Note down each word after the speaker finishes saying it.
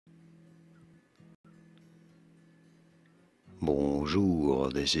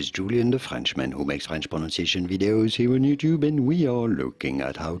Bonjour, this is Julien the Frenchman who makes French pronunciation videos here on YouTube, and we are looking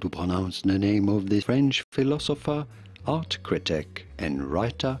at how to pronounce the name of this French philosopher, art critic and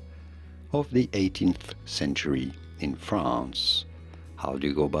writer of the 18th century in France. How do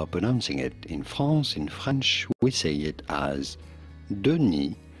you go about pronouncing it? In France, in French, we say it as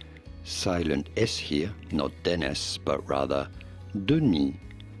Denis, silent S here, not Denis, but rather Denis,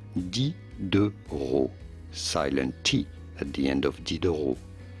 Diderot, silent T at the end of Diderot.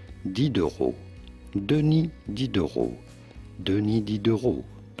 Diderot, Denis Diderot, Denis Diderot,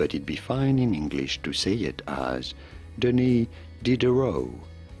 but it'd be fine in English to say it as Denis Diderot,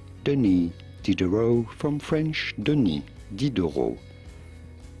 Denis Diderot, from French Denis Diderot.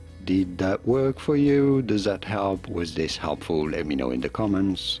 Did that work for you? Does that help? Was this helpful? Let me know in the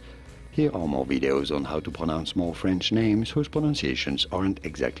comments. Here are more videos on how to pronounce more French names whose pronunciations aren't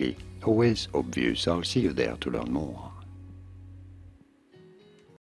exactly always obvious. I'll see you there to learn more.